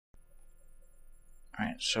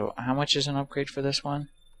Alright, so how much is an upgrade for this one?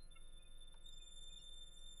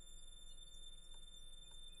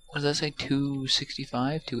 What does that say?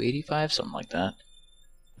 265? 285? Something like that.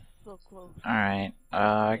 So close. Alright,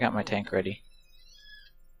 I got my tank ready.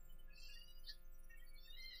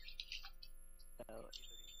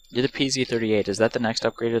 You're the PZ-38. Is that the next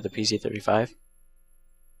upgrade of the PZ-35?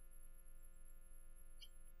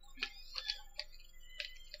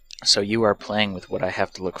 So you are playing with what I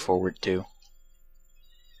have to look forward to.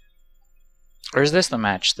 Or is this the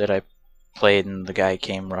match that I played and the guy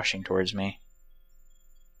came rushing towards me?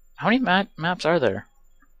 How many maps are there?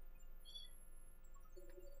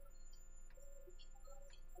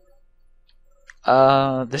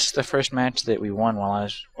 This is the first match that we won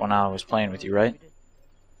when I was playing with you, right?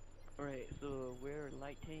 Alright, so we're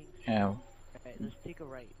light tanks. Yeah. Alright, let's take a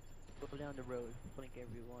right. Go down the road, flank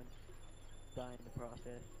everyone. Die in the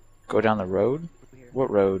process. Go down the road? Over here. What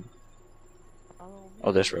road? Follow me.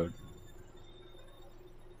 Oh, this road.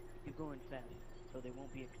 Keep going fast, so they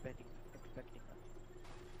won't be expecting us.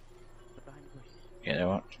 Look behind the bushes. Yeah, they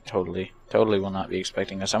won't. Totally will not be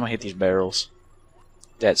expecting us. I'm gonna hit these barrels.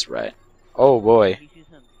 That's right. Oh boy. He sees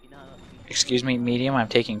him. He not up. Excuse me, medium. I'm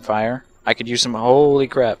taking fire. I could use some. Holy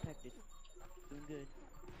crap! Protected. Doing good.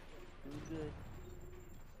 Doing good.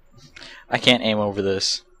 I can't aim over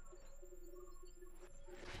this.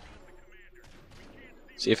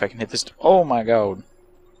 See if I can hit this. Oh my god!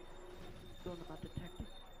 Still not detected.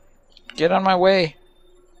 Get on my way!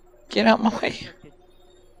 Get out my way! Detected.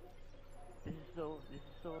 This is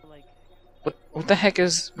so like. What the heck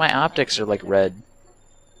is? My optics are like red.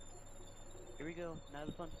 Here we go. Now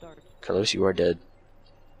the fun starts. Carlos, you are dead.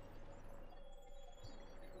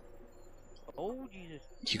 Oh Jesus.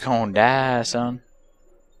 You gonna die, son.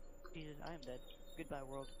 Jesus, I am dead. Goodbye,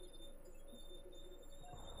 world.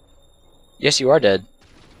 Yes, you are dead.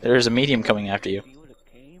 There's a medium coming after you. If you would've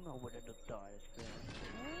came, I would've died.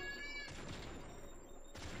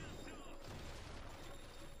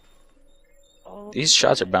 Oh, These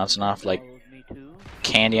shots are bouncing off like follows me too.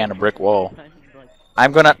 candy on a brick wall. I'm like,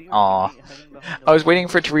 I'm gonna. see Aw. me hiding behind I was the waiting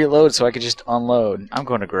wall. for it to reload so I could just unload. I'm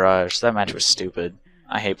going to garage. That match was stupid.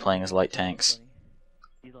 I hate playing as light tanks.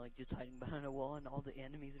 He's like just hiding behind a wall and all the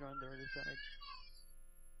enemies are on the other side.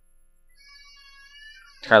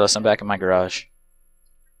 Carlos, I'm back in my garage.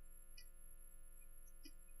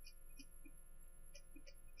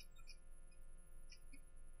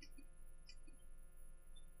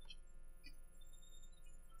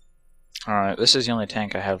 Alright, this is the only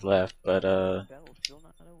tank I have left, but Battle's still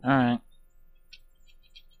not over. alright.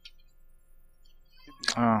 Should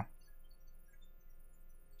be- Oh.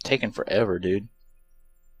 Taking forever, dude.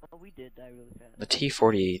 Oh, we did die really fast. The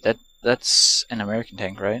T-40, that's an American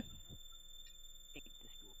tank, right? Tank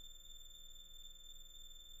destroyed.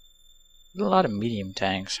 There's a lot of medium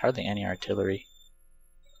tanks, hardly any artillery.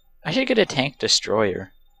 I should get a tank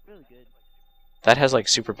destroyer. Really good. That has like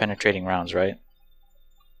super penetrating rounds, right?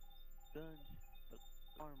 Guns, but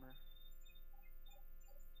armor.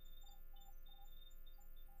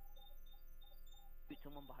 Shoot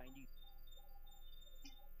someone behind you.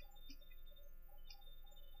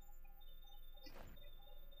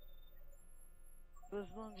 But as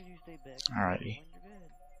long as you stay back. Alrighty. You're good.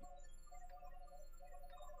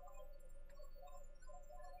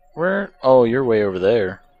 Where? Oh, you're way over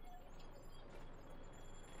there.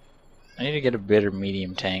 I need to get a better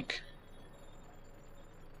medium tank.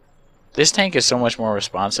 This tank is so much more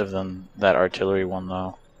responsive than that artillery one,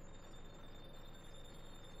 though.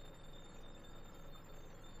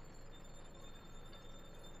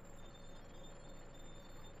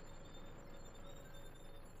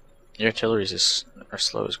 The artilleries are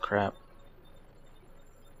slow as crap.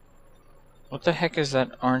 What the heck is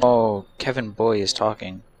that orange? Oh, Kevin Boy is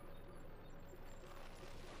talking.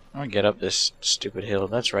 I'm gonna get up this stupid hill.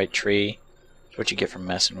 That's right, tree. That's what you get for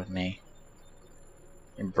messing with me.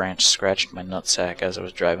 Your branch scratched my nutsack as I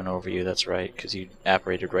was driving over you. That's right, because you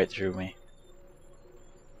apparated right through me.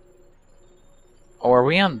 Oh, are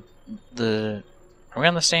we on the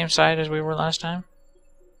same side as we were last time?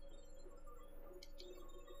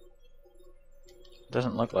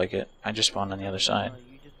 Doesn't look like it. I just spawned on the other side.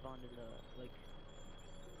 You just spawned in the like.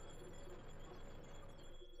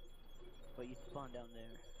 But you spawned down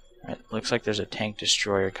there. Right, looks like there's a tank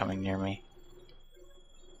destroyer coming near me.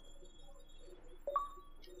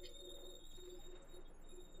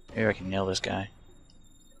 Maybe I can nail this guy.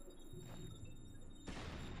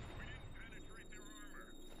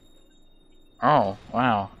 Oh,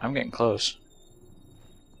 wow. I'm getting close.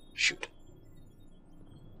 Shoot.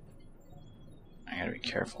 I gotta be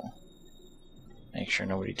careful. Make sure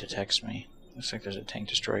nobody detects me. Looks like there's a tank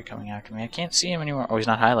destroyer coming after me. I can't see him anymore. Oh, he's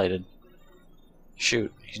not highlighted.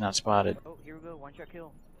 Shoot, he's not spotted. Oh, here we go. One shot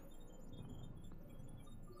kill.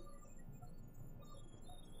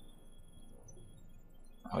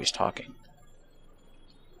 Oh, he's talking.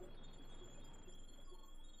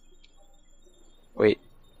 Wait,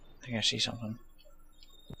 I think I see something.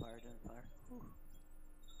 Fire, don't fire. Whew.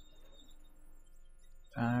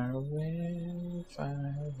 Far away, far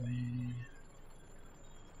away.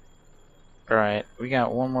 Alright, we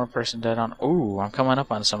got one more person dead on. Ooh, I'm coming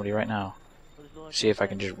up on somebody right now. See if I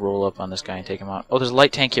can just roll up on this guy and take him out. Oh, there's a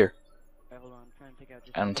light tank here. Alright, hold on. I'm trying to take out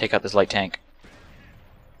this. I'm gonna take out this light tank.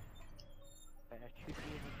 I should be able to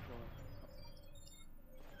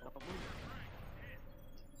go. Oh, move.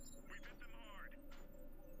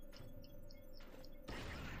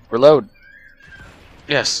 Reload.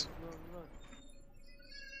 Yes.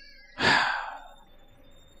 Reload.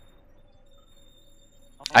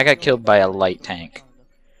 I got killed by a light tank.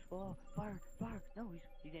 Oh, fire, fire! No,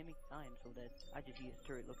 he's aiming. I am so dead. I just see his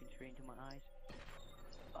turret looking straight into my eyes.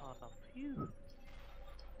 Oh, phew.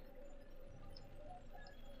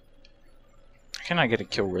 I cannot get a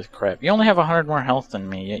kill with crap. You only have 100 more health than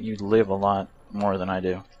me, yet you live a lot more than I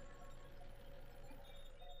do.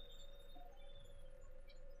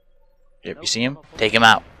 Yep, you see him? Take him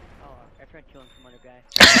out. Oh, I tried killing some other guy.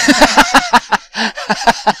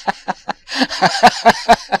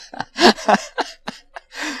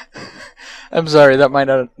 I'm sorry, that might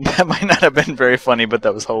not have been very funny, but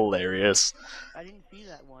that was hilarious. I didn't see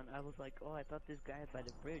that one. I was like, oh, I thought this guy by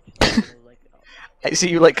the bridge. I was like, oh. I see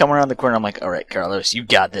you like come around the corner. I'm like, all right, Carlos, you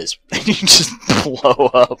got this. And you just blow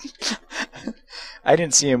up. I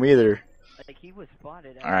didn't see him either. Like he was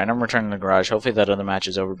spotted. All right, I'm returning to the garage. Hopefully that other match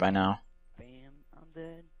is over by now. Bam, I'm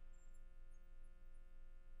dead.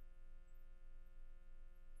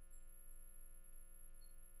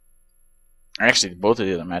 Actually, both of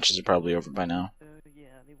the other matches are probably over by now.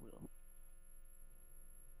 Yeah, they will.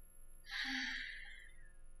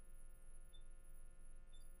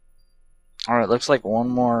 Alright, looks like one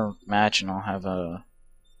more match and I'll have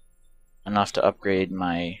enough to upgrade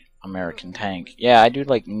my American tank. Yeah, I do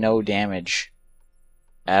like no damage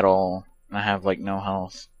at all. And I have like no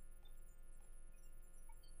health.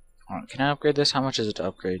 Alright, can I upgrade this? How much is it to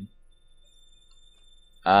upgrade?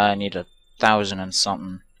 I need 1,000 and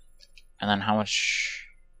something. And then how much...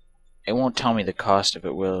 It won't tell me the cost if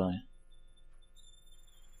it will.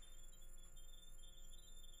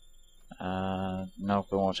 Nope,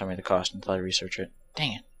 it won't tell me the cost until I research it.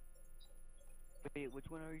 Dang it. Wait, which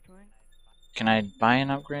one are you trying? Can I buy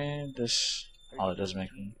an upgrade? This... Oh, it doesn't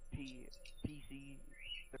make me... PC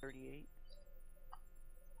 38?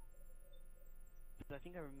 I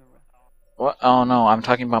think I remember. What? Oh no, I'm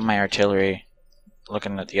talking about my artillery.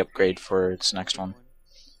 Looking at the upgrade for its next one.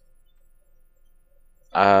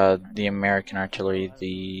 The American artillery,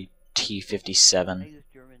 the T-57. I use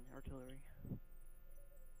German artillery.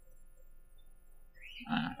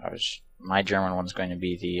 My German one's going to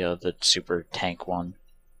be the super tank one.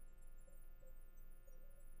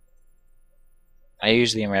 I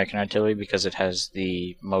use the American artillery because it has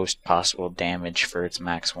the most possible damage for its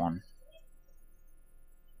max 1.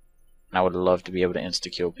 And I would love to be able to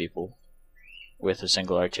insta-kill people with a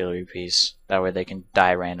single artillery piece. That way they can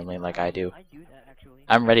die randomly like I do. I do that actually.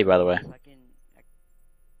 I'm ready, by the way.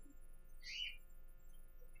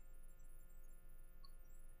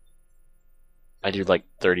 I do like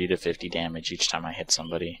 30 to 50 damage each time I hit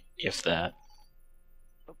somebody, if that.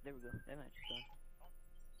 Oh, there we go. That match is done.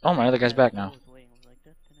 Oh, my other guy's back now.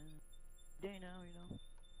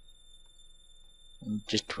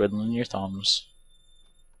 Just twiddling your thumbs.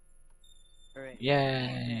 Alright.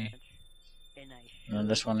 Yay! And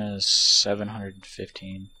this one is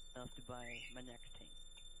 715. Enough to buy my next tank.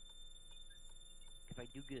 If I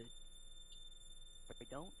do good. If I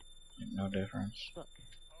don't, No difference. look.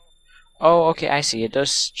 Oh, okay, I see. It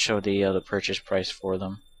does show the purchase price for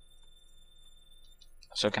them.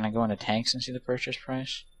 So can I go into tanks and see the purchase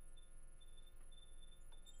price?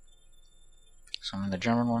 So I'm in the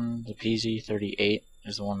German one. The PZ-38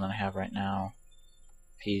 is the one that I have right now.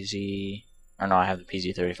 PZ... Or no, I have the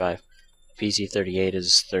PZ-35. The PZ-38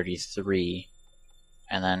 is 33.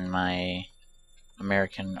 And then my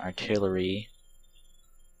American artillery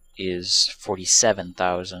is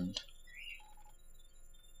 47,000.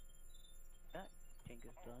 That tank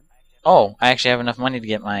is done. Oh, I actually have enough money to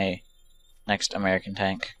get my next American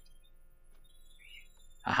tank.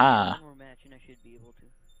 Aha! One more match and I should be able to.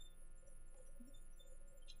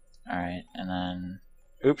 Alright, and then...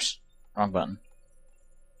 Oops, wrong button.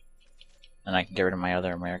 Then I can get rid of my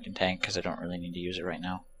other American tank because I don't really need to use it right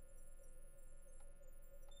now.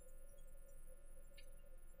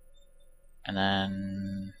 And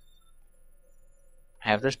then I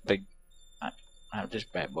have this big. I have this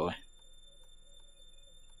bad boy.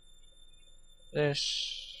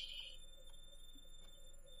 This.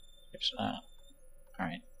 There's that.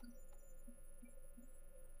 Alright.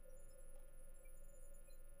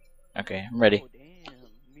 Okay, I'm ready. Oh, damn.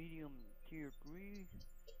 Medium tier 3.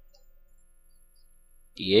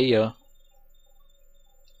 Yeah.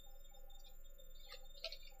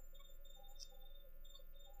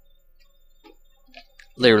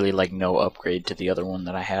 Literally like no upgrade to the other one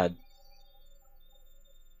that I had.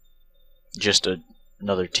 Just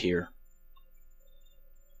another tier.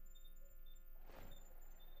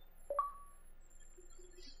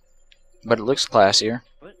 But it looks classier.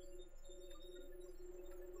 What?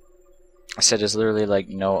 I said it's literally like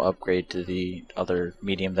no upgrade to the other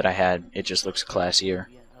medium that I had. It just looks classier.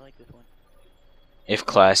 Yeah, I like this one.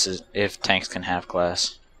 If tanks can have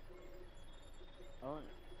class. Oh,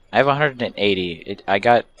 I have 180. I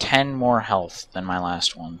got 10 more health than my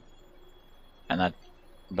last one. And that,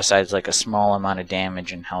 besides like a small amount of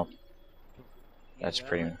damage and health. yeah, That's what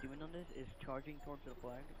pretty. I like doing on this is charging towards the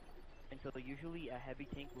flag. And so usually a heavy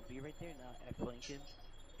tank will be right there, and I flank him.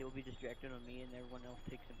 He will be distracted on me, and everyone else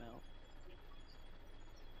takes him out.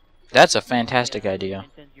 That's a fantastic Yeah, idea.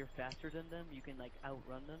 And since you're faster than them, you can like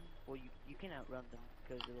outrun them. Well, you can outrun them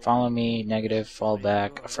because Follow me, negative, fall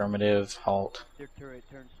back, affirmative, halt. their turret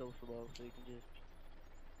turns so slow, so you can just.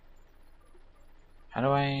 How do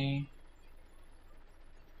I...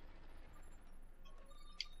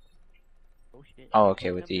 Oh shit. Oh, okay,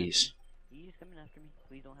 He's with coming after these. me. He's coming after me.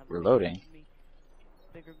 Please don't have a Reloading. bigger gun than me.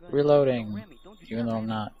 Bigger gun. Reloading. Don't ram me. Don't you Even dare though ram I'm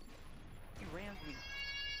me. not. You rammed me,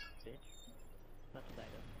 bitch. Left side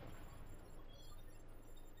up.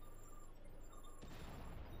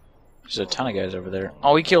 There's a ton of guys over there.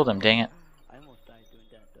 Oh, we killed him, dang it. I almost died doing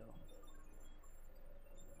that though.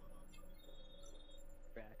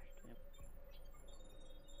 Crashed. Yep.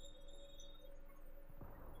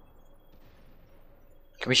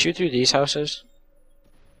 Can we shoot through these houses?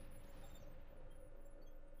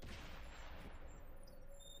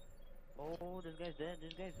 Oh, this guy's dead.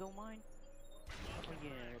 This guy's so mine. Oh yeah,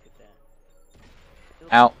 look at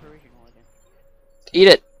that. Ow. Operation Oregon. Eat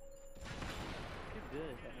it! Too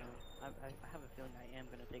good. I have a feeling I am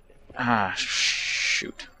gonna take this. Ah,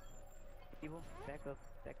 shoot. People, back up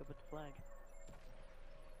with the flag.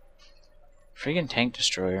 Freaking tank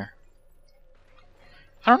destroyer.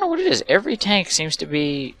 I don't know what it is. Every tank seems to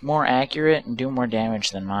be more accurate and do more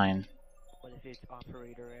damage than mine. What if it's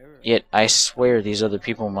operator error? Yet, I swear these other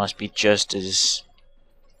people must be just as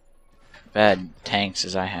bad tanks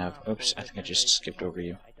as I have. Oops, I think I just skipped over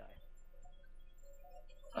you. I die.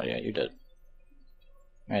 Oh yeah, you're dead.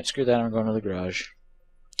 Alright, screw that, I'm going to the garage.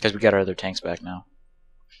 Because we got our other tanks back now.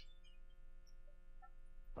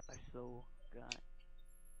 But I so got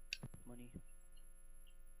money.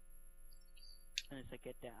 And as I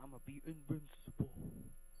get that, I'm gonna be invincible.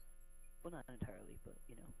 Well, not entirely, but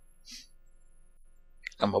you know.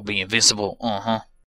 I'm gonna be invincible, uh-huh.